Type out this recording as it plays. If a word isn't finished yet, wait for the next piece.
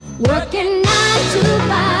Working 9 to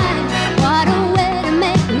 5, what a way to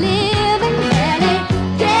make a living, barely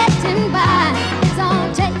getting by. It's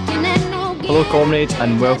all taking and no giving. Hello comrades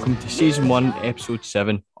and welcome to Season 1, Episode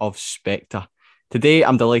 7 of SPECTRE. Today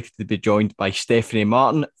I'm delighted to be joined by Stephanie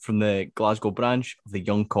Martin from the Glasgow branch of the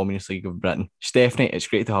Young Communist League of Britain. Stephanie, it's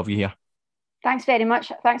great to have you here. Thanks very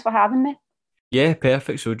much. Thanks for having me. Yeah,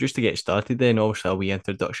 perfect. So just to get started then, obviously a wee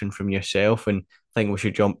introduction from yourself, and I think we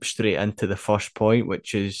should jump straight into the first point,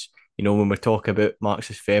 which is, when we're talking about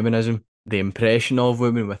Marxist feminism, the impression of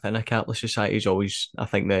women within a capitalist society is always, I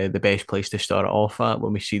think, the best place to start off at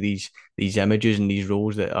when we see these images and these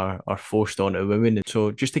roles that are forced onto women. And so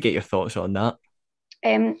just to get your thoughts on that.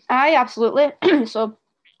 Aye, absolutely. So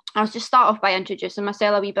I'll just start off by introducing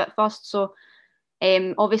myself a wee bit first. So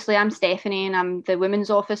obviously I'm Stephanie and I'm the Women's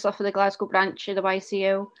Officer for the Glasgow branch of the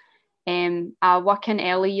YCL. I work in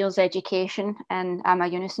early years education and I'm a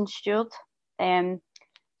Unison steward.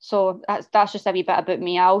 So that's just a wee bit about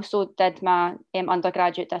me. I also did my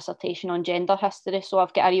undergraduate dissertation on gender history, so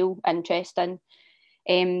I've got a real interest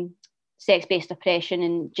in sex-based oppression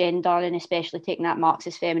and gender, and especially taking that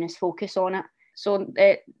Marxist feminist focus on it. So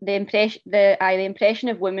the impression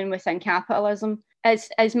of women within capitalism is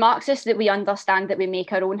Marxist, that we understand that we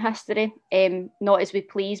make our own history, not as we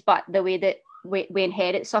please, but the way that we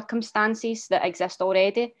inherit circumstances that exist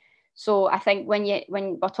already. So I think when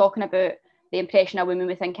we're talking about the impression of women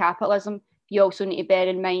within capitalism, you also need to bear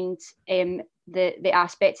in mind the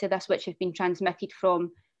aspects of this which have been transmitted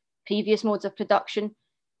from previous modes of production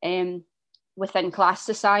within class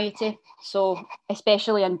society. So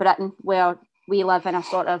especially in Britain, where we live in a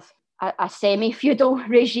sort of a semi-feudal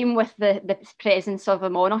regime with the presence of a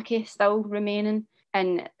monarchy still remaining.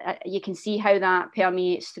 And you can see how that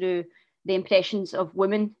permeates through the impressions of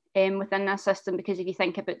women within that system, because if you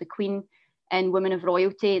think about the Queen and women of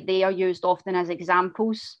royalty, they are used often as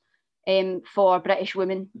examples for British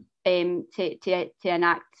women to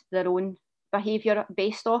enact their own behaviour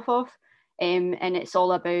based off of. And it's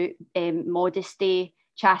all about modesty,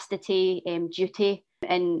 chastity, duty,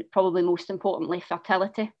 and probably most importantly,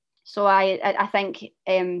 fertility. So I think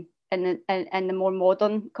in the more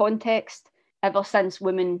modern context, ever since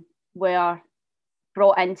women were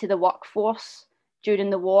brought into the workforce during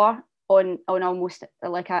the war on almost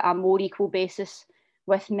like a more equal basis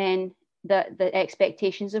with men, the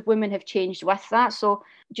expectations of women have changed with that. So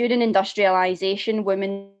during industrialisation,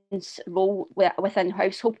 women's role within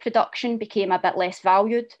household production became a bit less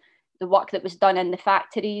valued. The work that was done in the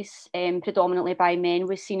factories, predominantly by men,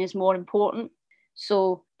 was seen as more important.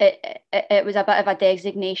 So it was a bit of a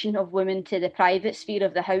designation of women to the private sphere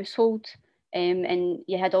of the household. And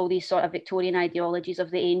you had all these sort of Victorian ideologies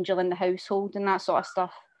of the angel in the household and that sort of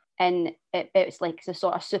stuff. And it's like the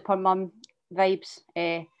sort of super mum vibes.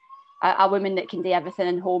 A woman that can do everything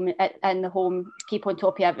in the home, keep on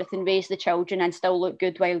top of everything, raise the children and still look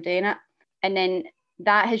good while doing it. And then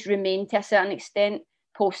that has remained to a certain extent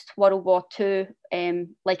post World War II.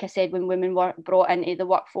 Like I said, when women were brought into the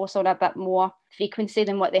workforce on a bit more frequency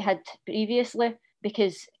than what they had previously,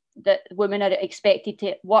 because the women are expected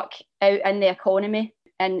to work out in the economy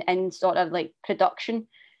and sort of like production,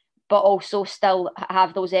 but also still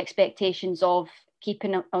have those expectations of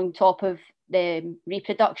keeping on top of the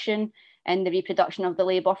reproduction and the reproduction of the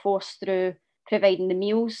labour force through providing the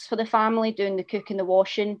meals for the family, doing the cooking, the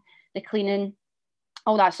washing, the cleaning,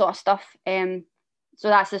 all that sort of stuff. So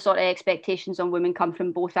that's the sort of expectations on women come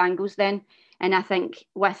from both angles then. And I think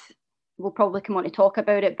we'll probably come on to talk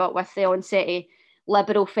about it, but with the onset of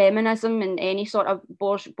liberal feminism and any sort of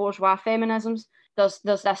bourgeois feminisms, there's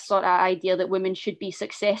this sort of idea that women should be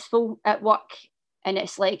successful at work. And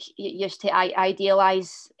it's like you used to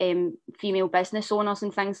idealise female business owners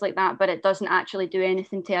and things like that, but it doesn't actually do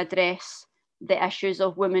anything to address the issues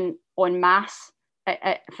of women en masse.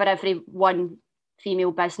 For every one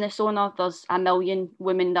female business owner, there's a million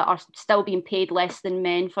women that are still being paid less than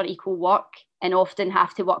men for equal work, and often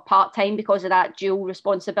have to work part-time because of that dual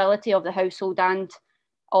responsibility of the household and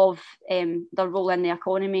of their role in the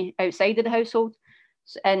economy outside of the household.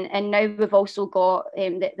 And now we've also got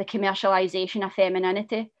the commercialisation of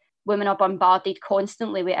femininity. Women are bombarded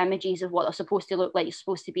constantly with images of what they're supposed to look like. You're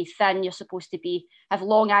supposed to be thin, you're supposed to have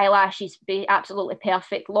long eyelashes, be absolutely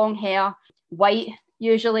perfect, long hair, white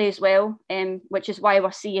usually as well, which is why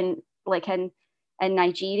we're seeing, like in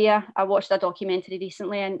Nigeria, I watched a documentary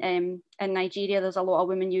recently, and in Nigeria there's a lot of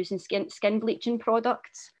women using skin bleaching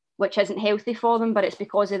products, which isn't healthy for them, but it's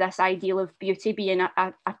because of this ideal of beauty being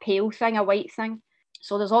a pale thing, a white thing.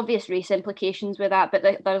 So there's obvious race implications with that, but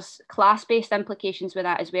there's class-based implications with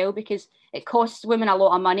that as well, because it costs women a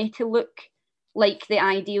lot of money to look like the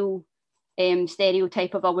ideal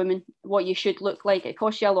stereotype of a woman, what you should look like. It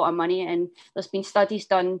costs you a lot of money, and there's been studies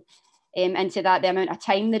done into that, the amount of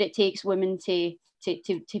time that it takes women to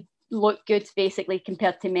look good, basically,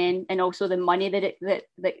 compared to men, and also the money that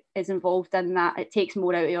is involved in that. It takes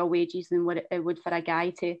more out of your wages than what it would for a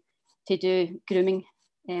guy to do grooming,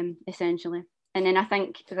 essentially. And then I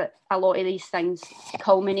think that a lot of these things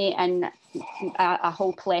culminate in a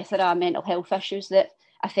whole plethora of mental health issues that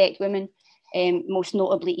affect women. Most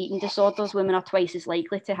notably eating disorders. Women are twice as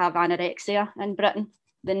likely to have anorexia in Britain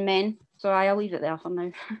than men. So I'll leave it there for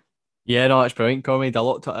now. Yeah, no, it's brilliant, Cormaid. A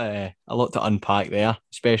lot to unpack there,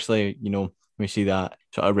 especially, we see that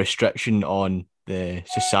sort of restriction on the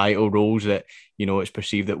societal roles that, it's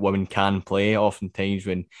perceived that women can play. Oftentimes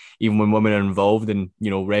even when women are involved in,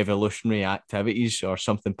 revolutionary activities or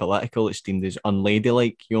something political, it's deemed as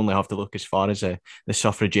unladylike. You only have to look as far as the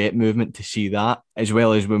suffragette movement to see that, as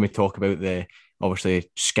well as when we talk about the obviously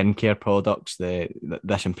skincare products,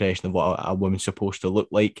 this impression of what a woman's supposed to look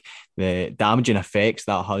like, the damaging effects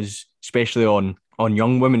that has, especially on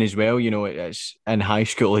young women as well. It's in high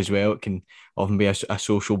school as well. It can often be a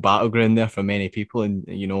social battleground there for many people, and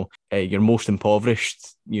your most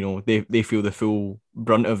impoverished, they feel the full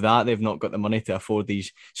brunt of that. They've not got the money to afford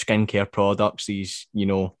these skincare products, these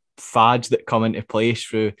fads that come into place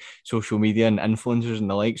through social media and influencers and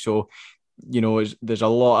the like. So there's a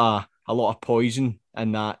lot of poison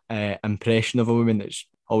in that impression of a woman that's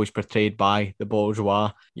always portrayed by the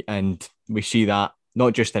bourgeois, and we see that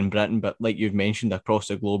not just in Britain, but like you've mentioned, across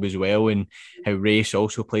the globe as well, and how race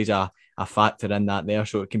also plays a factor in that there.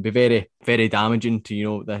 So it can be very, very damaging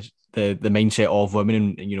to, the mindset of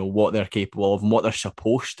women, and, what they're capable of and what they're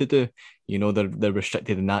supposed to do. They're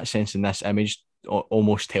restricted in that sense, and this image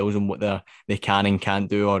almost tells them what they can and can't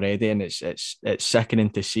do already. And it's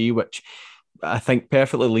sickening to see, which I think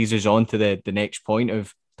perfectly leads us on to the next point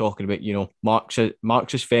of talking about,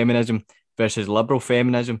 Marxist feminism versus liberal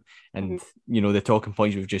feminism. And, the talking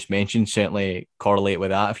points we've just mentioned certainly correlate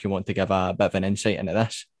with that, if you want to give a bit of an insight into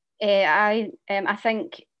this. I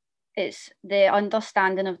think it's the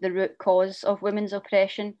understanding of the root cause of women's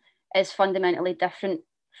oppression is fundamentally different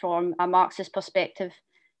from a Marxist perspective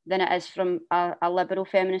than it is from a liberal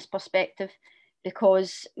feminist perspective,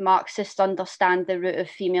 because Marxists understand the root of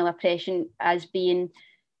female oppression as being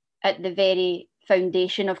at the very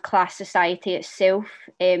foundation of class society itself,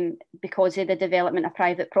 because of the development of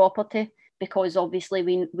private property. Because obviously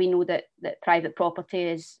we know that private property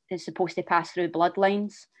is supposed to pass through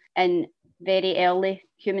bloodlines. In very early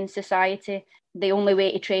human society, the only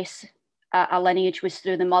way to trace a lineage was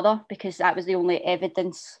through the mother, because that was the only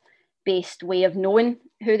evidence-based way of knowing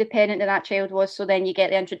who the parent of that child was. So then you get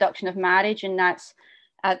the introduction of marriage, and that's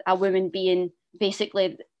a woman being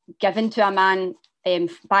basically given to a man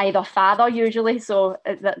by their father, usually. So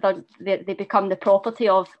they become the property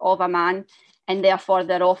of a man, and therefore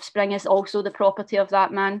their offspring is also the property of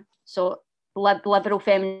that man. So liberal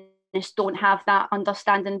feminists don't have that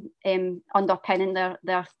understanding underpinning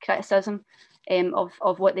their criticism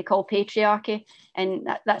of what they call patriarchy. And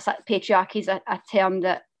patriarchy is a term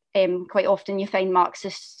that quite often you find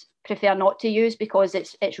Marxists prefer not to use, because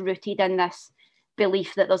it's rooted in this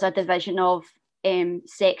belief that there's a division of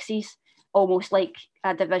sexes, almost like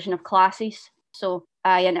a division of classes. So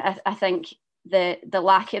I think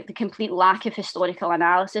the complete lack of historical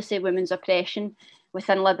analysis of women's oppression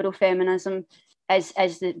within liberal feminism is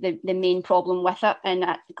the main problem with it. And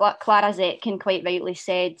Clara Zetkin quite rightly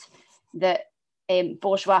said that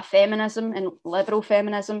bourgeois feminism and liberal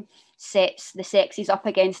feminism sets the sexes up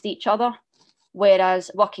against each other,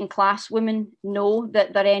 whereas working class women know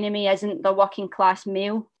that their enemy isn't the working class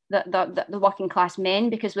male, the working class men,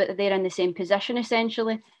 because they're in the same position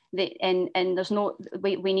essentially. And there's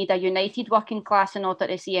we need a united working class in order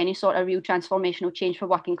to see any sort of real transformational change for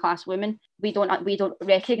working class women. We don't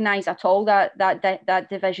recognise at all that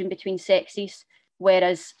division between sexes,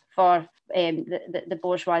 whereas for the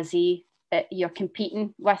bourgeoisie, you're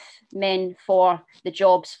competing with men for the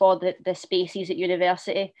jobs, for the spaces at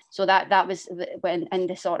university. So that was when in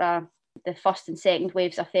the sort of the first and second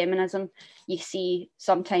waves of feminism, you see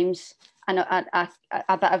sometimes a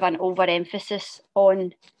bit of an overemphasis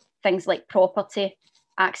on things like property,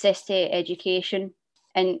 access to education,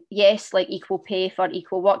 and yes, like equal pay for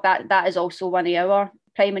equal work. That is also one of our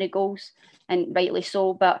primary goals, and rightly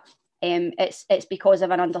so. But it's because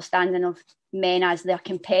of an understanding of men as their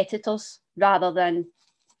competitors, rather than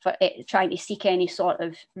for trying to seek any sort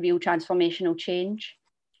of real transformational change.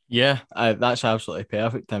 Yeah, that's absolutely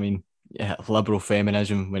perfect. I mean, yeah, liberal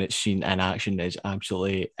feminism, when it's seen in action, is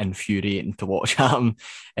absolutely infuriating to watch happen.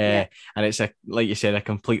 And it's like you said, a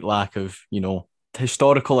complete lack of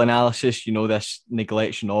historical analysis, this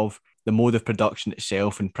neglection of the mode of production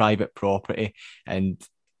itself and private property. And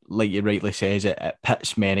like you rightly says, it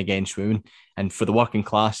pits men against women. And for the working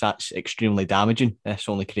class, that's extremely damaging. This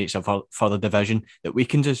only creates a further division that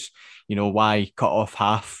weakens us. Why cut off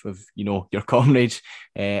half of, your comrades?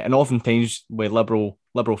 And oftentimes with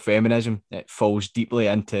liberal feminism, it falls deeply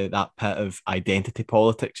into that pit of identity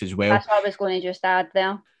politics as well. That's what I was going to just add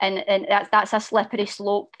there. And that's a slippery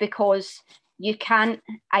slope, because you can't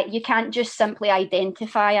just simply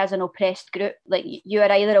identify as an oppressed group. Like, you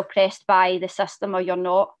are either oppressed by the system or you're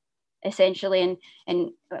not, essentially. And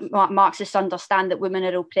Marxists understand that women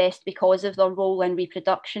are oppressed because of their role in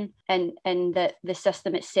reproduction, and that the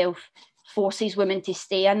system itself forces women to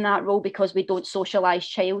stay in that role because we don't socialise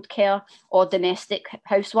childcare or domestic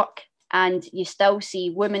housework. And you still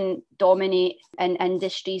see women dominate in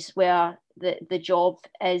industries where the job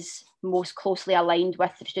is most closely aligned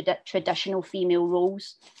with the traditional female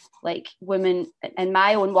roles. Like, women in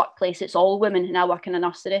my own workplace, it's all women, and I work in a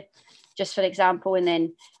nursery, just for example, and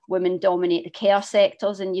then women dominate the care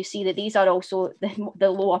sectors, and you see that these are also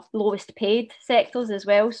the lowest paid sectors as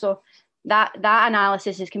well. So that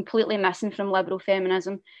analysis is completely missing from liberal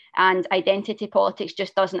feminism, and identity politics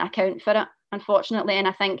just doesn't account for it, unfortunately. And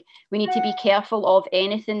I think we need to be careful of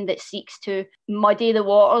anything that seeks to muddy the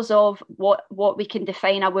waters of what we can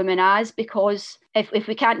define a woman as, because if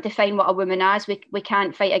we can't define what a woman as, we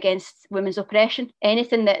can't fight against women's oppression.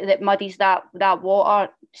 Anything that muddies that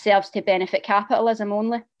water serves to benefit capitalism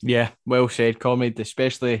only. Yeah, well said, comrade.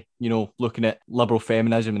 Especially, looking at liberal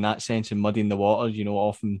feminism in that sense and muddying the waters,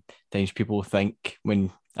 oftentimes people think, when,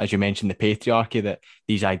 as you mentioned, the patriarchy, that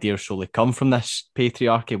these ideas solely come from this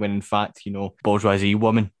patriarchy, when in fact, bourgeoisie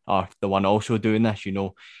women are the one also doing this.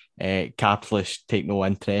 Capitalists take no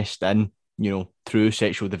interest in, through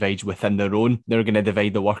sexual divides within their own. They're going to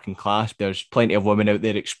divide the working class. There's plenty of women out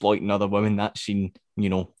there exploiting other women. That's seen,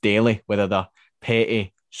 daily, whether they're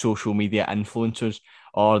petty social media influencers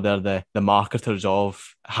or they're the marketers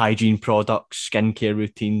of hygiene products, skincare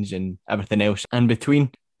routines, and everything else in between.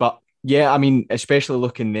 But yeah, I mean, especially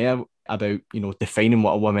looking there about, defining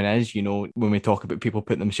what a woman is, when we talk about people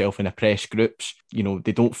putting themselves in oppressed groups,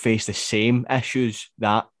 they don't face the same issues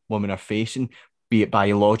that women are facing, be it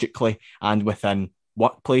biologically and within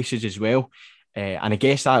workplaces as well. And I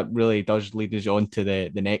guess that really does lead us on to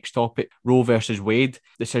the next topic, Roe versus Wade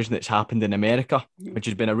decision that's happened in America, which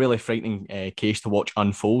has been a really frightening case to watch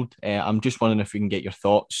unfold. I'm just wondering if we can get your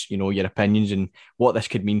thoughts, your opinions, and what this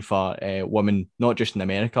could mean for women, not just in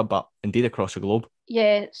America, but indeed across the globe.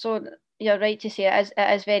 Yeah, so you're right to say it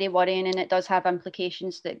is very worrying, and it does have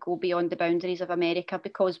implications that go beyond the boundaries of America,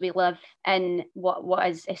 because we live in what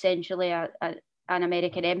is essentially an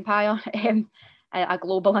American empire. A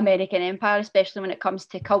global American empire, especially when it comes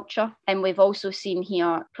to culture. And we've also seen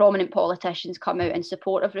here prominent politicians come out in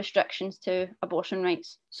support of restrictions to abortion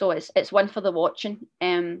rights. So it's one for the watching.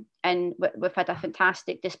 And we've had a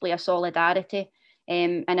fantastic display of solidarity.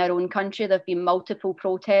 In our own country, there have been multiple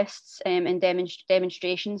protests and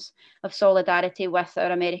demonstrations of solidarity with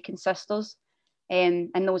our American sisters. And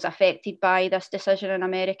those affected by this decision in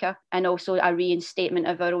America, and also a reinstatement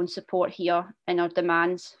of our own support here and our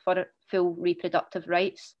demands for full reproductive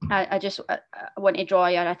rights. I want to draw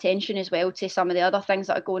your attention as well to some of the other things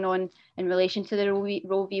that are going on in relation to the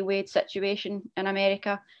Roe v. Wade situation in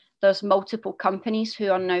America. There's multiple companies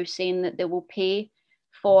who are now saying that they will pay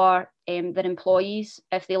for their employees,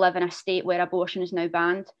 if they live in a state where abortion is now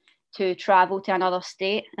banned, to travel to another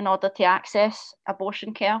state in order to access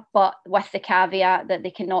abortion care, but with the caveat that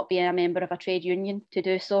they cannot be a member of a trade union to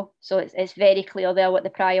do so. So it's very clear there what the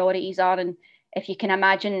priorities are. And if you can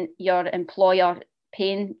imagine your employer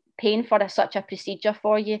paying for such a procedure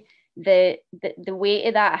for you, the weight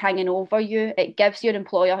of that hanging over you, it gives your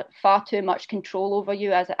employer far too much control over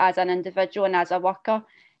you as an individual and as a worker,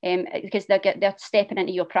 because they're stepping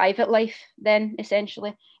into your private life then,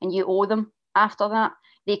 essentially, and you owe them after that.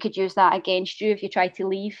 They could use that against you if you try to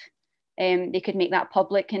leave. They could make that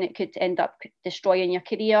public, and it could end up destroying your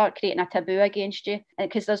career, creating a taboo against you.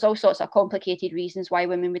 Because there's all sorts of complicated reasons why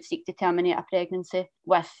women would seek to terminate a pregnancy,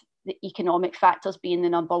 with the economic factors being the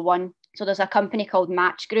number one. So there's a company called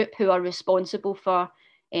Match Group who are responsible for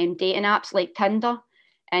dating apps like Tinder,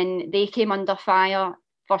 and they came under fire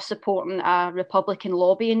for supporting a Republican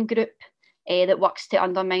lobbying group that works to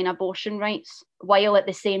undermine abortion rights, while at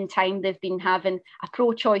the same time they've been having a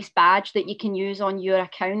pro-choice badge that you can use on your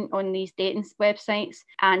account on these dating websites.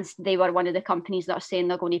 And they were one of the companies that are saying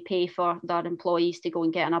they're going to pay for their employees to go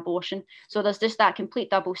and get an abortion. So there's just that complete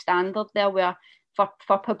double standard there, where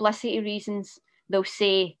for publicity reasons, they'll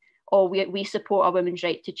say, oh, we support a woman's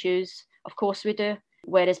right to choose, of course we do.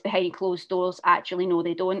 Whereas behind closed doors, actually, no,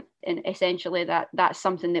 they don't. And essentially that's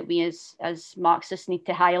something that we as Marxists need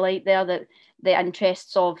to highlight there, that the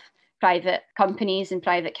interests of private companies and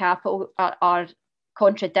private capital are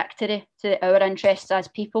contradictory to our interests as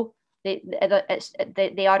people.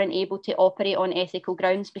 They aren't able to operate on ethical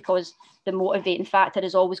grounds because the motivating factor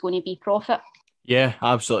is always going to be profit. Yeah,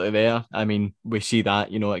 absolutely there. I mean, we see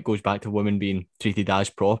that, it goes back to women being treated as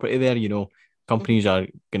property there. Companies are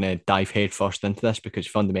going to dive headfirst into this because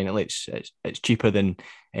fundamentally it's cheaper than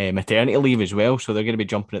maternity leave as well. So they're going to be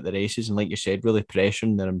jumping at the races and, like you said, really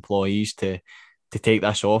pressuring their employees to take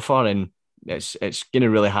this offer, and it's going to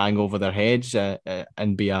really hang over their heads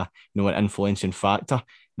and be an influencing factor.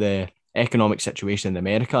 The economic situation in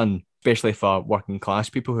America, and especially for working class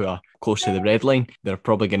people who are close to the red line, they're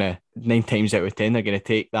probably going to 9 times out of 10 they're going to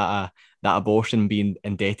take that abortion, being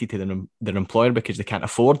indebted to their employer because they can't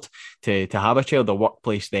afford to have a child. Their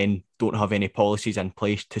workplace then don't have any policies in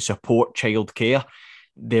place to support childcare.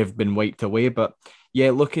 They've been wiped away. But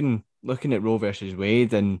yeah, looking at Roe versus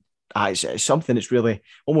Wade, and it's something that's really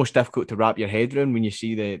almost difficult to wrap your head around when you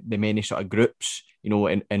see the many sort of groups,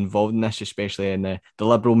 involved in this, especially in the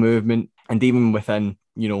liberal movement, and even within,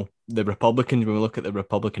 the Republicans. When we look at the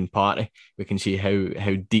Republican Party, we can see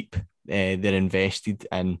how deep they're invested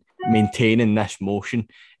in maintaining this motion,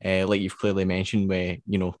 like you've clearly mentioned, where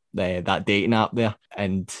that dating app there,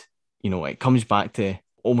 and it comes back to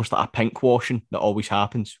almost like a pink washing that always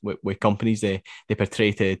happens with companies. They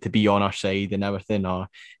portray to be on our side and everything, or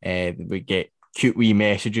we get cute wee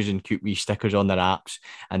messages and cute wee stickers on their apps,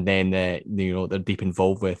 and then they're deep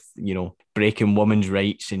involved with breaking women's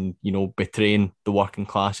rights and betraying the working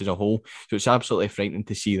class as a whole. So it's absolutely frightening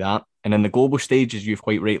to see that. And in the global stage, as you've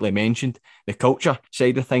quite rightly mentioned, the culture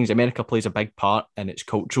side of things, America plays a big part in its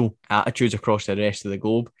cultural attitudes across the rest of the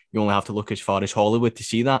globe. You only have to look as far as Hollywood to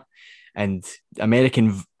see that. And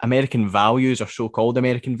American values, or so-called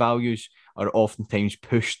American values, are oftentimes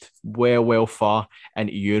pushed well far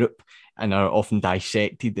into Europe, and are often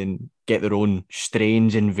dissected and get their own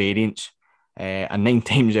strains and variants. And 9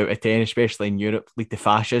 times out of 10, especially in Europe, lead to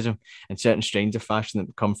fascism and certain strains of fascism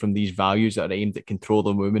that come from these values that are aimed at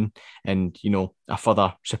controlling women and, a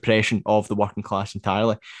further suppression of the working class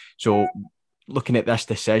entirely. So looking at this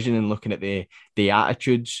decision and looking at the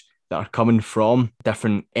attitudes that are coming from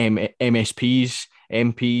different MSPs,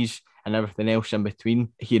 MPs, and everything else in between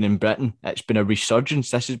here in Britain, it's been a resurgence.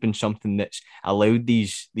 This has been something that's allowed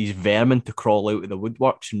these vermin to crawl out of the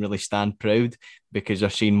woodworks and really stand proud, because they're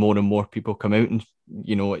seeing more and more people come out, and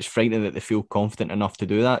it's frightening that they feel confident enough to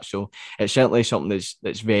do that. So it's certainly something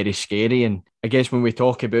that's very scary. And I guess when we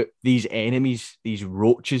talk about these enemies, these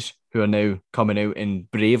roaches who are now coming out and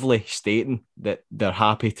bravely stating that they're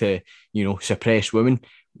happy to suppress women,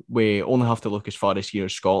 we only have to look as far as here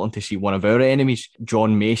as Scotland to see one of our enemies,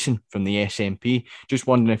 John Mason from the SNP. Just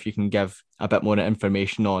wondering if you can give a bit more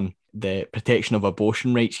information on the protection of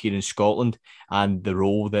abortion rights here in Scotland and the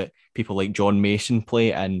role that people like John Mason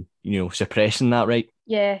play in, suppressing that right.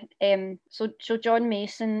 Yeah, so John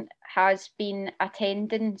Mason has been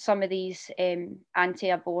attending some of these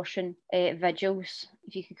anti-abortion vigils,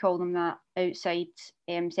 if you could call them that, outside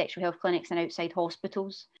sexual health clinics and outside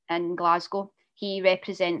hospitals in Glasgow. He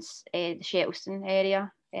represents the Shettleston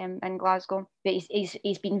area in Glasgow, but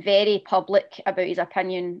he's been very public about his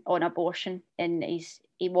opinion on abortion, and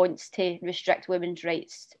he wants to restrict women's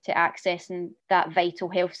rights to accessing that vital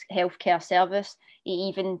healthcare service. He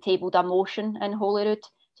even tabled a motion in Holyrood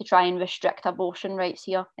to try and restrict abortion rights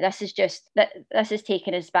here. This is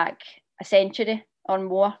taking us back a century or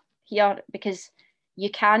more here, because you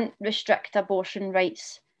can't restrict abortion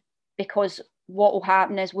rights, because what will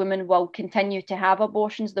happen is women will continue to have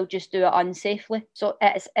abortions. They'll just do it unsafely. So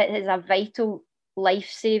it is a vital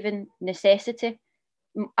life-saving necessity.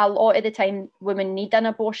 A lot of the time, women need an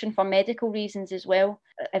abortion for medical reasons as well.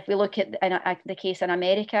 If we look at the case in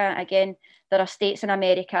America, again, there are states in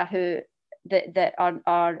America that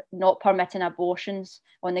are not permitting abortions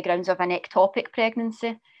on the grounds of an ectopic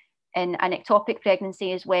pregnancy. And an ectopic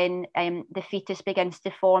pregnancy is when the fetus begins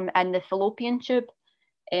to form in the fallopian tube,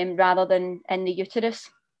 rather than in the uterus,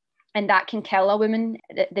 and that can kill a woman.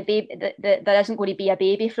 The baby, there isn't going to be a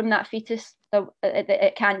baby from that fetus.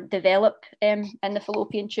 It can't develop in the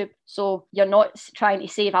fallopian tube. So you're not trying to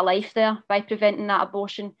save a life there by preventing that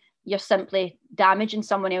abortion. You're simply damaging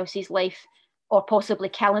someone else's life, or possibly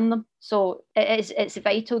killing them. So it's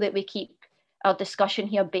vital that we keep our discussion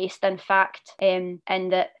here based in fact, and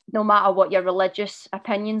that no matter what your religious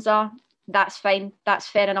opinions are, that's fine. That's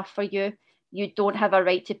fair enough for you. You don't have a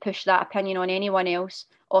right to push that opinion on anyone else,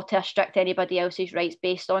 or to restrict anybody else's rights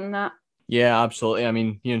based on that. Yeah, absolutely. I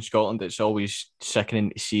mean, here in Scotland, it's always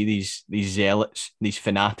sickening to see these zealots, these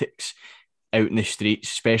fanatics out in the streets,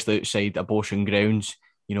 especially outside abortion grounds.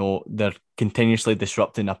 You know, they're continuously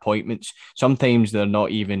disrupting appointments. Sometimes they're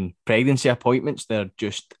not even pregnancy appointments, they're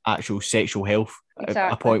just actual sexual health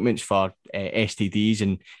Exactly. appointments for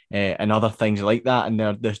STDs and other things like that. And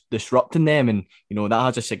they're disrupting them. And, you know, that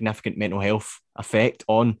has a significant mental health effect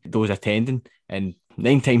on those attending. And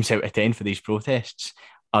 9 times out of 10 for these protests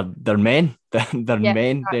they're men. They're Yeah,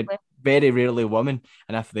 men. They're exactly. very rarely women.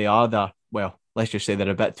 And if they are, they're, well, let's just say they're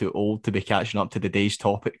a bit too old to be catching up to the day's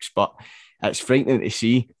topics. But it's frightening to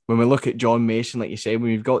see when we look at John Mason, like you said,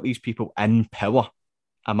 when we've got these people in power,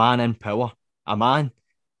 a man in power, a man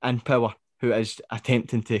in power who is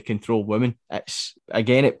attempting to control women. It's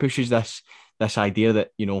again, it pushes this idea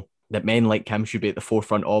that, you know, that men like him should be at the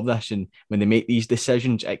forefront of this. And when they make these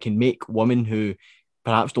decisions, it can make women who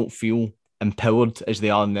perhaps don't feel empowered as they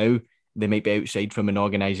are now. They might be outside from an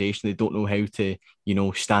organisation. They don't know how to, you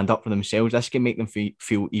know, stand up for themselves. This can make them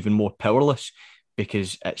feel even more powerless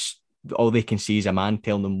because it's all they can see is a man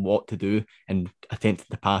telling them what to do and attempting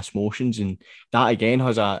to pass motions. And that again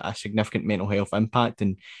has a significant mental health impact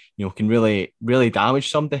and, you know, can really, really damage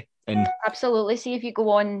somebody. And Absolutely. See, if you go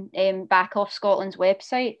on Back Off Scotland's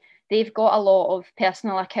website, they've got a lot of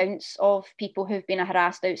personal accounts of people who've been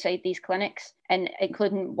harassed outside these clinics, and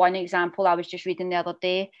including one example I was just reading the other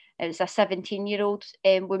day. It was a 17-year-old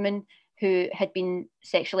woman who had been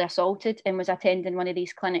sexually assaulted and was attending one of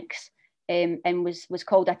these clinics, and was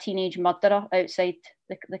called a teenage murderer outside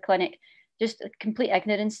the clinic. Just complete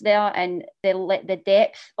ignorance there, and the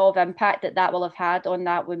depth of impact that will have had on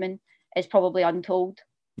that woman is probably untold.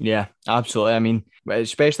 yeah, absolutely. I mean,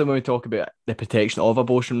 especially when we talk about the protection of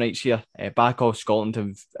abortion rights here, Back Off Scotland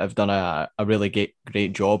have done a really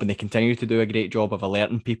great job, and they continue to do a great job of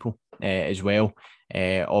alerting people as well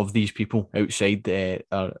of these people outside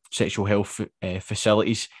our sexual health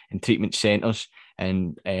facilities and treatment centres,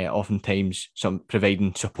 and oftentimes some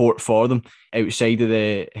providing support for them outside of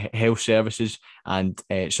the health services, and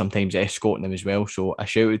sometimes escorting them as well. So a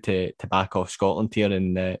shout out to Back Off Scotland here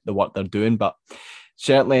and the work they're doing, but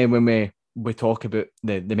certainly when we talk about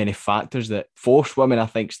the many factors that force women, I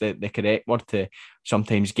think is the correct word, to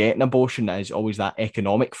sometimes get an abortion is always that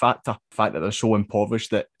economic factor, the fact that they're so impoverished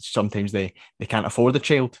that sometimes they can't afford a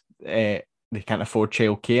child, they can't afford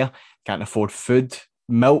childcare, can't afford food,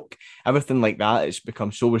 milk, everything like that. It's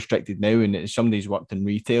become so restricted now, and as somebody who's worked in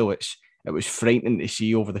retail, it was frightening to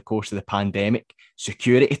see over the course of the pandemic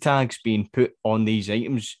security tags being put on these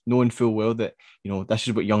items, knowing full well that, you know, this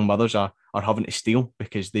is what young mothers are having to steal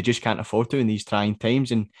because they just can't afford to in these trying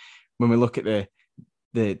times. And when we look at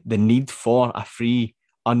the need for a free,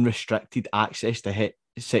 unrestricted access to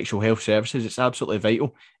sexual health services, it's absolutely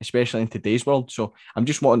vital, especially in today's world. So I'm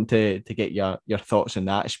just wanting to get your thoughts on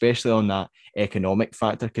that, especially on that economic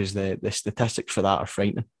factor, because the statistics for that are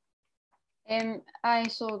frightening.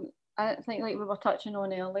 I think, like we were touching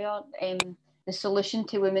on earlier, the solution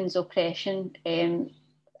to women's oppression in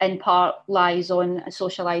part lies on a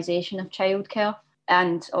socialisation of childcare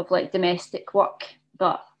and of like domestic work,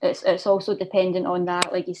 but it's also dependent on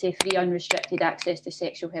that, like you say, free unrestricted access to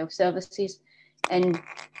sexual health services, and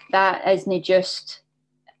that isn't just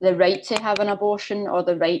the right to have an abortion or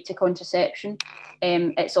the right to contraception.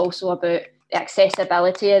 It's also about the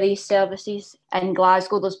accessibility of these services. In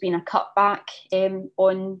Glasgow, there's been a cutback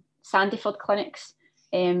on Sandyford clinics.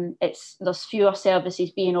 There's fewer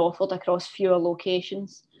services being offered across fewer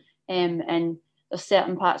locations, and there's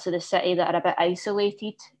certain parts of the city that are a bit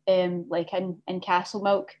isolated, like in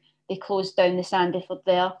Castlemilk. They closed down the Sandyford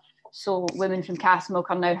there, so women from Castlemilk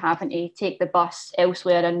are now having to take the bus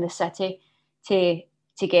elsewhere in the city to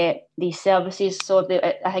get these services. So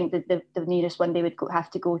I think the nearest one they would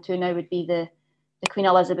have to go to now would be the Queen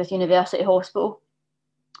Elizabeth University Hospital,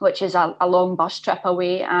 which is a long bus trip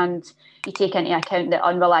away, and you take into account the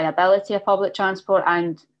unreliability of public transport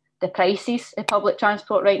and the prices of public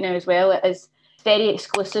transport right now as well. It is very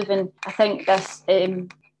exclusive, and I think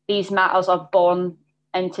these matters are born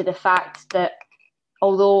into the fact that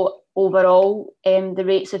although overall the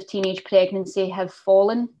rates of teenage pregnancy have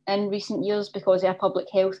fallen in recent years because of a public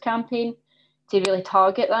health campaign to really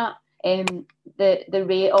target that, the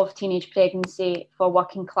rate of teenage pregnancy for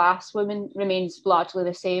working class women remains largely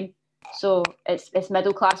the same. So it's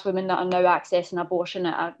middle class women that are now accessing abortion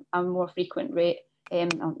at a more frequent rate,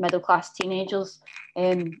 middle class teenagers.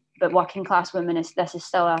 But working class women, this is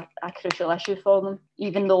still a crucial issue for them,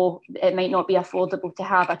 even though it might not be affordable to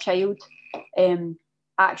have a child.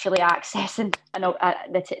 Actually accessing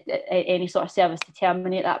any sort of service to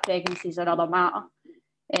terminate that pregnancy is another matter.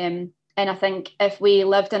 And I think if we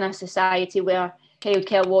lived in a society where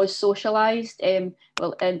childcare was socialised, and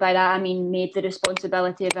by that I mean made the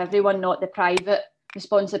responsibility of everyone, not the private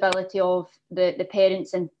responsibility of the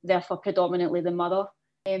parents and therefore predominantly the mother,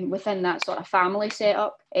 within that sort of family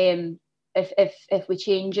setup. If we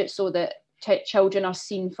change it so that children are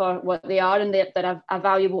seen for what they are, and they're a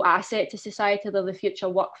valuable asset to society, they're the future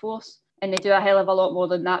workforce, and they do a hell of a lot more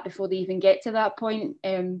than that before they even get to that point.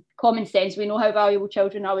 Common sense, we know how valuable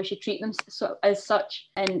children are, we should treat them as such,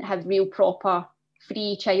 and have real proper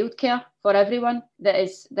free childcare for everyone that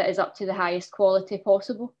is up to the highest quality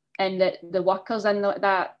possible, and that the workers in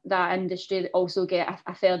that industry also get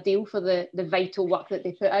a fair deal for the vital work that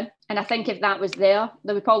they put in. And I think if that was there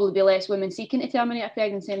would probably be less women seeking to terminate a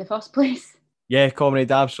pregnancy in the first place. Yeah,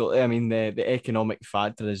 comrade, absolutely. I mean, the economic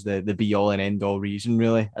factor is the be all and end all reason,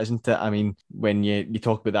 really, isn't it? I mean, when you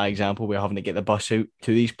talk about that example, we're having to get the bus out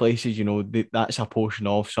to these places, that's a portion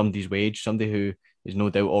of somebody's wage, somebody who is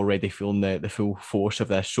no doubt already feeling the full force of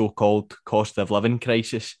this so-called cost of living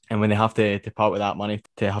crisis. And when they have to part with that money,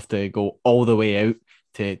 to have to go all the way out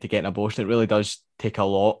to get an abortion, it really does take a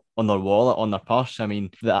lot on their wallet, on their purse. I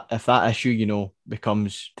mean, if that issue,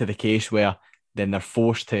 becomes to the case where then they're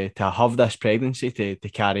forced to have this pregnancy to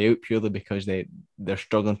carry out purely because they're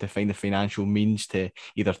struggling to find the financial means to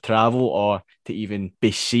either travel or to even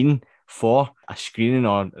be seen for a screening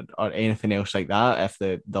or anything else like that.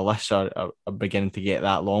 If the lists are beginning to get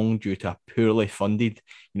that long due to a poorly funded,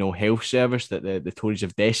 health service that the Tories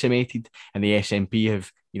have decimated and the SNP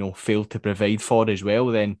have, failed to provide for as well,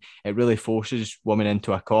 then it really forces women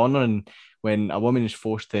into a corner. And when a woman is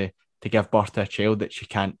forced to give birth to a child that she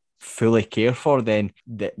can't fully care for, then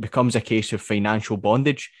that becomes a case of financial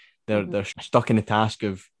bondage. They're stuck in the task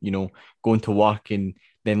of going to work and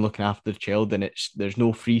then looking after the child, and there's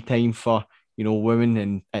no free time for women,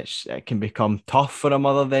 and it can become tough for a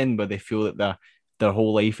mother then, where they feel that their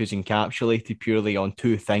whole life is encapsulated purely on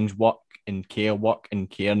two things: work and care,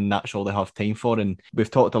 and that's all they have time for. And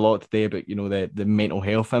we've talked a lot today about the mental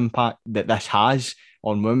health impact that this has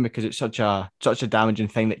on women, because it's such a damaging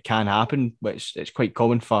thing that can happen. But it's quite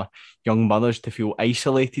common for young mothers to feel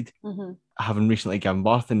isolated, having recently given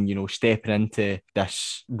birth, and stepping into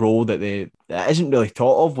this role that isn't really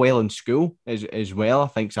taught of well in school as well. I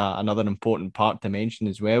think it's another important part to mention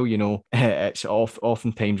as well. It's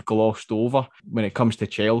oftentimes glossed over when it comes to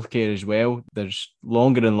childcare as well. There's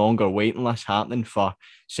longer and longer waiting lists happening for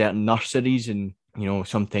certain nurseries, and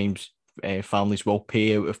sometimes families will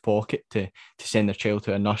pay out of pocket to send their child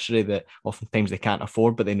to a nursery that oftentimes they can't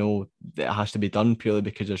afford, but they know that it has to be done purely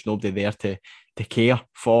because there's nobody there to care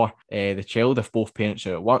for the child if both parents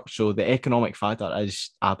are at work. So the economic factor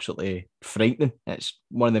is absolutely frightening. It's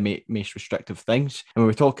one of the most restrictive things. And when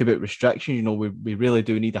we talk about restrictions, we really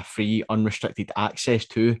do need a free, unrestricted access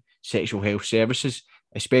to sexual health services,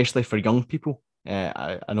 especially for young people.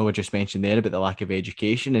 I know I just mentioned there about the lack of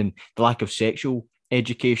education and the lack of sexual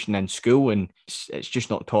education in school, and it's just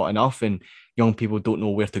not taught enough, and young people don't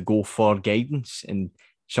know where to go for guidance, and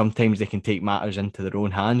sometimes they can take matters into their own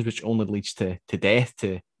hands, which only leads to death,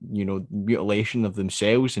 to mutilation of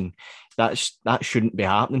themselves, and that shouldn't be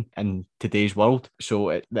happening in today's world.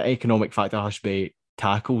 So the economic factor has to be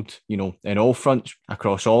tackled in all fronts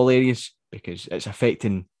across all areas, because it's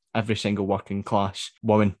affecting every single working class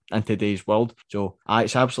woman in today's world. So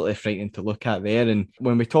it's absolutely frightening to look at there. And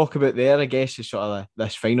when we talk about there, I guess is sort of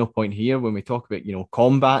this final point here, when we talk about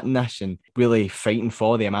combating this and really fighting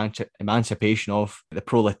for the emancipation of the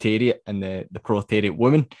proletariat and the proletariat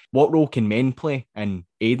women, what role can men play in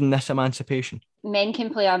aiding this emancipation? Men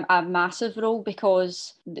can play a massive role,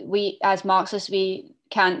 because we, as Marxists, we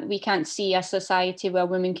can't see a society where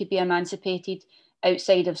women could be emancipated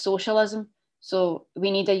outside of socialism. So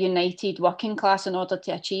we need a united working class in order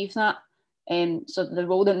to achieve that. So the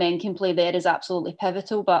role that men can play there is absolutely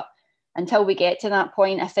pivotal. But until we get to that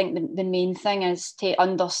point, I think the main thing is to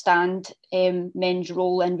understand men's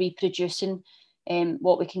role in reproducing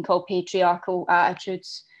what we can call patriarchal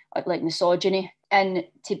attitudes, like misogyny, and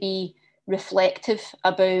to be reflective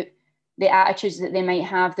about the attitudes that they might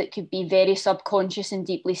have that could be very subconscious and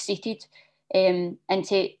deeply seated. And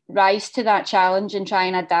to rise to that challenge and try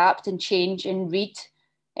and adapt and change and read,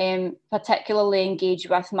 particularly engage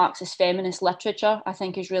with Marxist feminist literature, I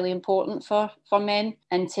think is really important for men,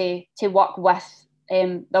 and to work with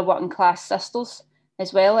their working class sisters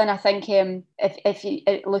as well. And I think if you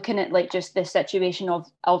looking at like just the situation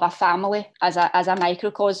of a family as a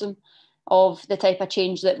microcosm of the type of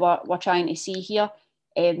change that we're trying to see here,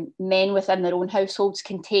 men within their own households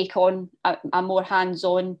can take on a more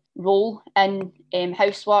hands-on role in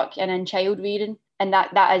housework and in child rearing, and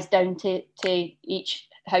that is down to each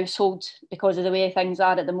household because of the way things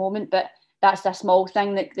are at the moment, but that's a small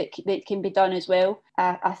thing that can be done as well.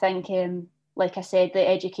 I think, like I said, the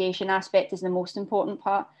education aspect is the most important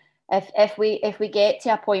part. If we get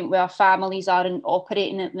to a point where families aren't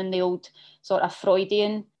operating in the old sort of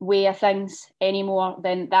Freudian way of things anymore,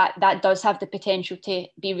 then that does have the potential to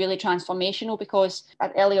be really transformational, because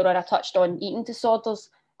earlier on I touched on eating disorders.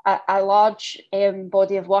 A large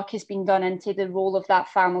body of work has been done into the role of that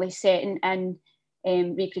family setting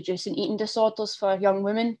in reproducing eating disorders for young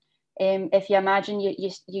women. If you imagine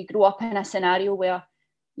you grow up in a scenario where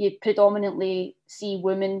you predominantly see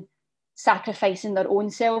women sacrificing their own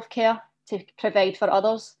self-care to provide for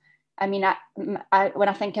others. I mean, when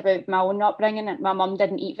I think about my own upbringing, my mum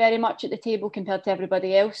didn't eat very much at the table compared to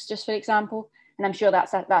everybody else, just for example. And I'm sure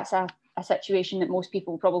that's a situation that most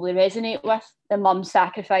people probably resonate with. The mum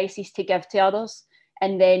sacrifices to give to others.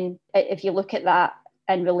 And then if you look at that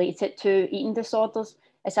and relate it to eating disorders,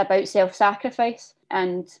 it's about self-sacrifice.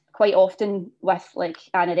 And quite often with like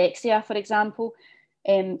anorexia, for example,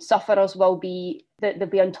 sufferers will be they'll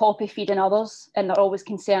be on top of feeding others, and they're always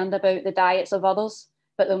concerned about the diets of others,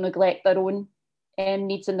 but they'll neglect their own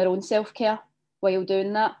needs and their own self-care while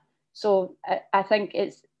doing that. So I think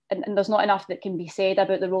it's, and there's not enough that can be said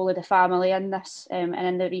about the role of the family in this, and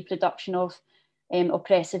in the reproduction of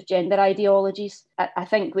oppressive gender ideologies. I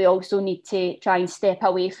think we also need to try and step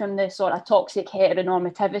away from the sort of toxic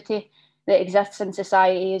heteronormativity that exists in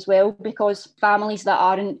society as well, because families that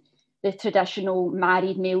aren't the traditional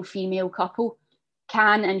married male-female couple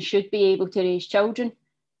can and should be able to raise children.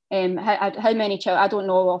 How many children, I don't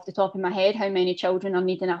know off the top of my head how many children are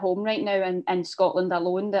needing a home right now in Scotland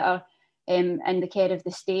alone that are in the care of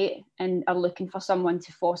the state and are looking for someone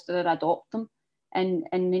to foster or adopt them. And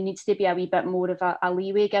there needs to be a wee bit more of a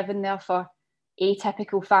leeway given there for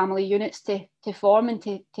atypical family units to form and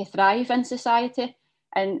to thrive in society.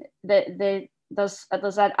 And there's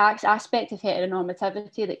an aspect of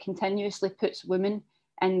heteronormativity that continuously puts women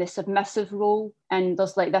in the submissive role, and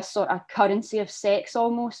there's like this sort of currency of sex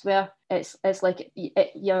almost, where it's like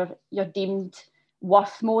you're deemed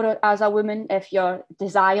worth more as a woman if you're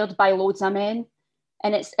desired by loads of men.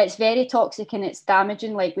 And it's very toxic and it's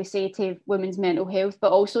damaging, like we say, to women's mental health,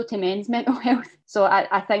 but also to men's mental health. So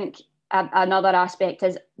I think another aspect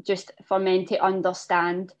is just for men to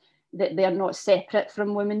understand that they're not separate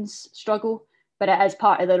from women's struggle, but it is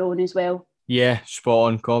part of their own as well. Yeah,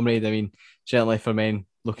 spot on, comrade. I mean, certainly for men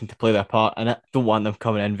looking to play their part, and I don't want them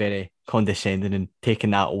coming in very condescending and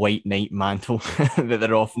taking that white knight mantle that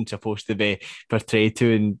they're often supposed to be portrayed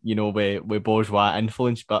to, and with bourgeois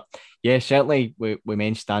influence. But yeah, certainly we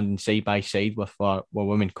men standing side by side with our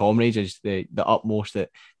women comrades is the utmost that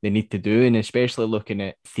they need to do, and especially looking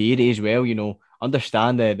at theory as well.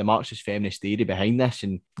 Understand the Marxist feminist theory behind this,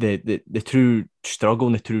 and the true struggle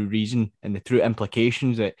and the true reason and the true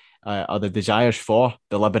implications that are the desires for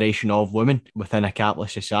the liberation of women within a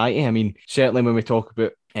capitalist society. I mean, certainly when we talk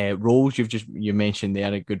about roles, you mentioned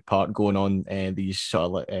there a good part going on these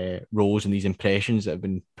sort of roles and these impressions that have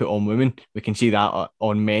been put on women. We can see that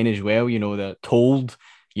on men as well. They're told,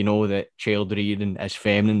 that child rearing is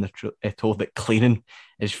feminine. They're told that cleaning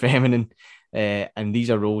is feminine, and these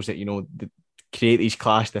are roles that create these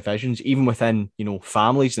class divisions, even within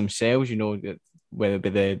families themselves. Whether it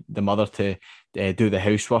be the mother to do the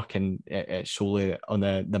housework and it's solely on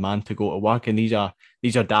the man to go to work, and these are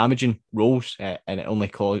damaging roles, and it only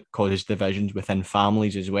causes divisions within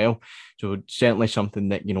families as well. So certainly something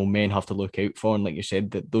that men have to look out for, and like you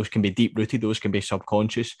said, that those can be deep rooted, those can be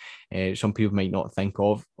subconscious. Some people might not think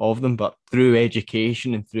of them, but through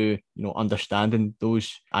education and through understanding,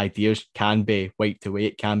 those ideas can be wiped away,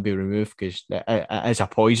 it can be removed, because it is a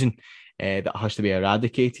poison that has to be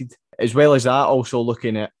eradicated. As well as that, also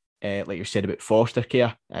looking at like you said about foster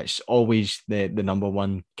care, it's always the number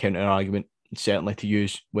one counter argument, certainly to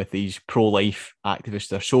use with these pro-life activists.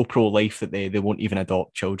 They're so pro-life that they won't even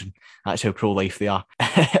adopt children. That's how pro-life they are.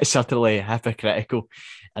 It's utterly hypocritical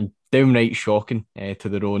and downright shocking to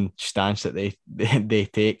their own stance that they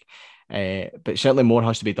take. But certainly more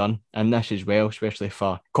has to be done in this as well, especially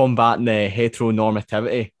for combating the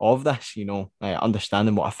heteronormativity of this,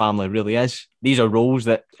 understanding what a family really is. These are roles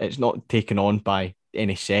that it's not taken on by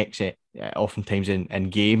any sex. Oftentimes in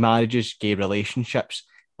gay marriages, gay relationships,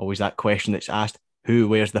 always that question that's asked, who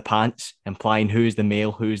wears the pants, implying who's the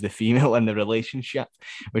male, who's the female in the relationship,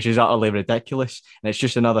 which is utterly ridiculous. And it's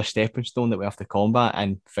just another stepping stone that we have to combat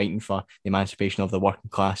in fighting for the emancipation of the working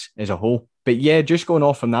class as a whole. But yeah, just going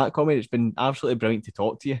off from that comment, it's been absolutely brilliant to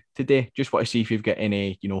talk to you today. Just want to see if you've got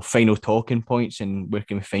any, final talking points, and where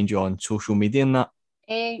can we find you on social media and that?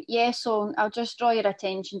 Yeah, so I'll just draw your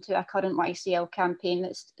attention to a current YCL campaign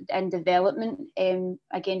that's in development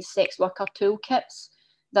against sex worker toolkits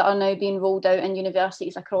that are now being rolled out in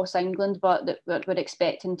universities across England, but that we're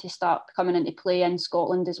expecting to start coming into play in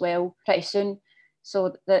Scotland as well pretty soon.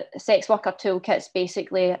 So the sex worker toolkits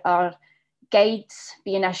basically are guides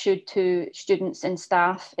being issued to students and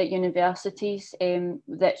staff at universities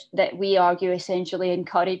that we argue essentially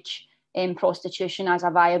encourage prostitution as a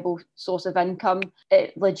viable source of income.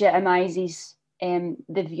 It legitimises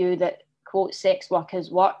the view that, quote, sex work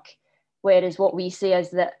is work, whereas what we say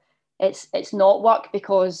is that it's not work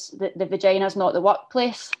because the vagina is not the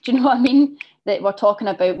workplace. Do you know what I mean? That we're talking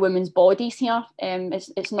about women's bodies here.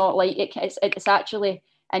 It's not like it's actually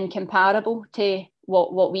incomparable to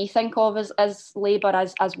what we think of as labour,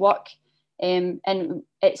 as work, and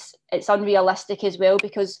it's unrealistic as well,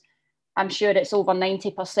 because I'm sure it's over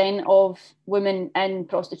 90% of women in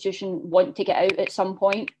prostitution want to get out at some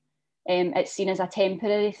point. It's seen as a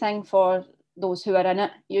temporary thing for those who are in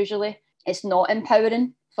it. Usually, it's not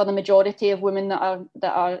empowering for the majority of women that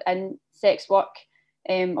are in sex work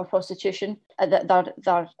or prostitution. That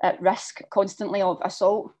they're at risk constantly of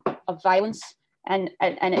assault, of violence, and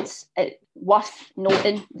it's worth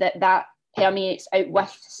noting that permeates out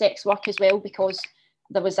with sex work as well, because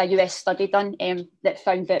there was a US study done that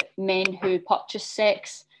found that men who purchase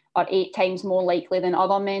sex are 8 times more likely than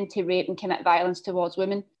other men to rape and commit violence towards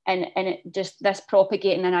women. And it just, this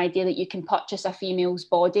propagating an idea that you can purchase a female's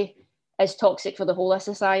body is toxic for the whole of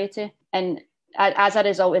society. And as a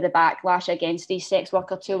result of the backlash against these sex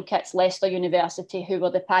worker toolkits, Leicester University, who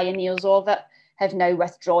were the pioneers of it, have now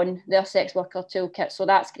withdrawn their sex worker toolkit. So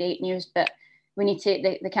that's great news, but we need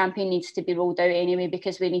to, the campaign needs to be rolled out anyway,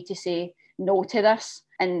 because we need to say no to this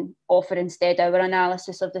and offer instead our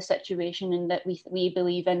analysis of the situation, and that we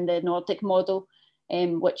believe in the Nordic model,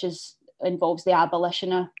 which involves the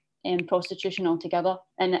abolition of prostitution altogether.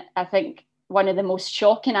 And I think one of the most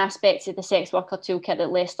shocking aspects of the sex worker toolkit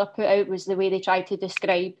that Leicester put out was the way they tried to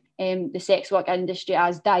describe the sex work industry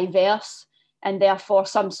as diverse, and therefore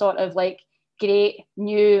some sort of like great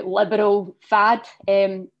new liberal fad,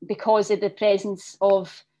 because of the presence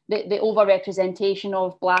of the overrepresentation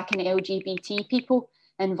of Black and LGBT people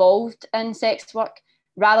involved in sex work,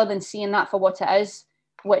 rather than seeing that for what it is,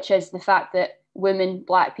 which is the fact that women,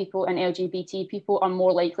 Black people and LGBT people are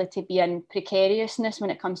more likely to be in precariousness when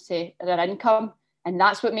it comes to their income. And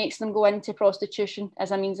that's what makes them go into prostitution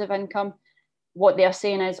as a means of income. What they're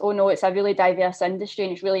saying is, oh no, it's a really diverse industry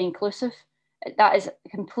and it's really inclusive. That is a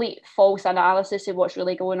complete false analysis of what's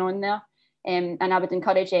really going on there. And I would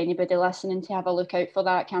encourage anybody listening to have a look out for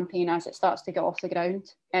that campaign as it starts to get off the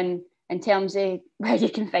ground. And in terms of where you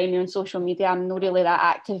can find me on social media, I'm not really that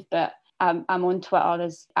active, but I'm on Twitter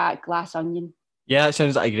as @GlassOnion. Yeah, that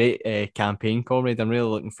sounds like a great campaign, comrade. I'm really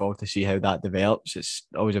looking forward to see how that develops. It's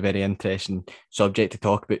always a very interesting subject to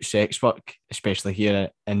talk about sex work, especially here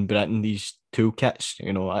in Britain. These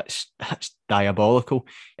toolkits, that's diabolical.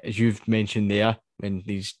 As you've mentioned there, when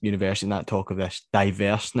these universities and that talk of this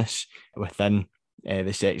diverseness within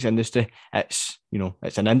the sex industry, it's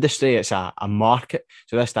an industry, it's a market.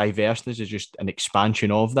 So this diverseness is just an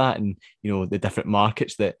expansion of that, and the different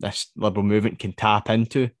markets that this liberal movement can tap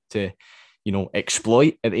into to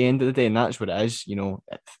exploit at the end of the day. And that's what it is,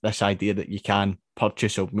 this idea that you can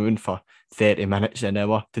purchase a woman for 30 minutes an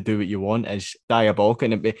hour to do what you want is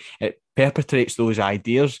diabolical, and it perpetrates those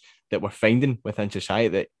ideas that we're finding within society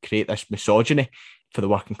that create this misogyny for the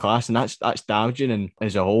working class, and that's damaging and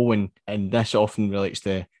as a whole. And this often relates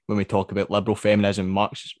to when we talk about liberal feminism,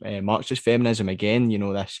 Marxist feminism again.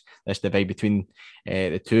 This divide between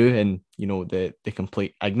the two, and the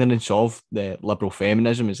complete ignorance of the liberal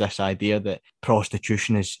feminism is this idea that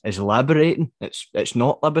prostitution is liberating. It's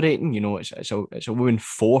not liberating. It's a woman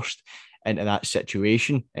forced into that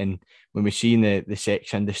situation. And when we see in the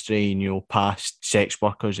sex industry, past sex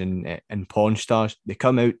workers and porn stars, they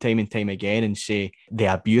come out time and time again and say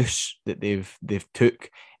the abuse that they've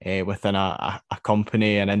took within a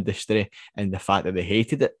company, an industry, and the fact that they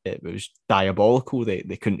hated it. It was diabolical.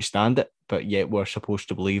 They couldn't stand it. But yet we're supposed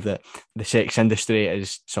to believe that the sex industry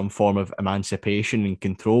is some form of emancipation and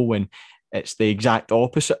control, when it's the exact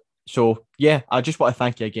opposite. So, yeah, I just want to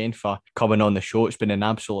thank you again for coming on the show. It's been an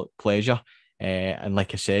absolute pleasure. And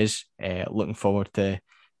like I says, looking forward to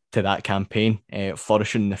that campaign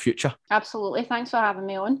flourishing in the future. Absolutely. Thanks for having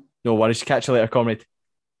me on. No worries. Catch you later, comrade.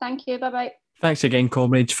 Thank you. Bye-bye. Thanks again,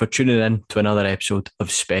 comrades, for tuning in to another episode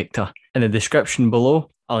of Spectre. In the description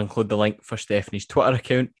below, I'll include the link for Stephanie's Twitter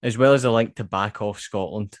account, as well as a link to Back Off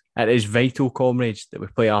Scotland. It is vital, comrades, that we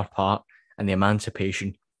play our part in the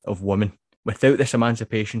emancipation of women. Without this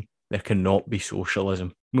emancipation, there cannot be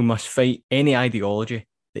socialism. We must fight any ideology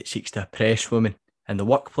that seeks to oppress women in the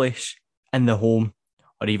workplace, in the home,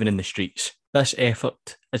 or even in the streets. This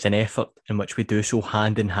effort is an effort in which we do so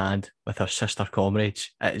hand in hand with our sister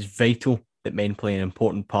comrades. It is vital that men play an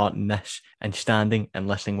important part in this, in standing and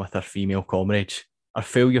listening with our female comrades. Our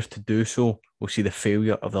failure to do so will see the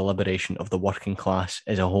failure of the liberation of the working class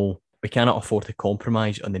as a whole. We cannot afford to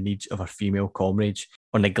compromise on the needs of our female comrades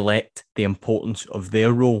or neglect the importance of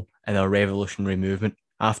their role in our revolutionary movement.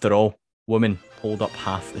 After all, women hold up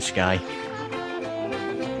half the sky.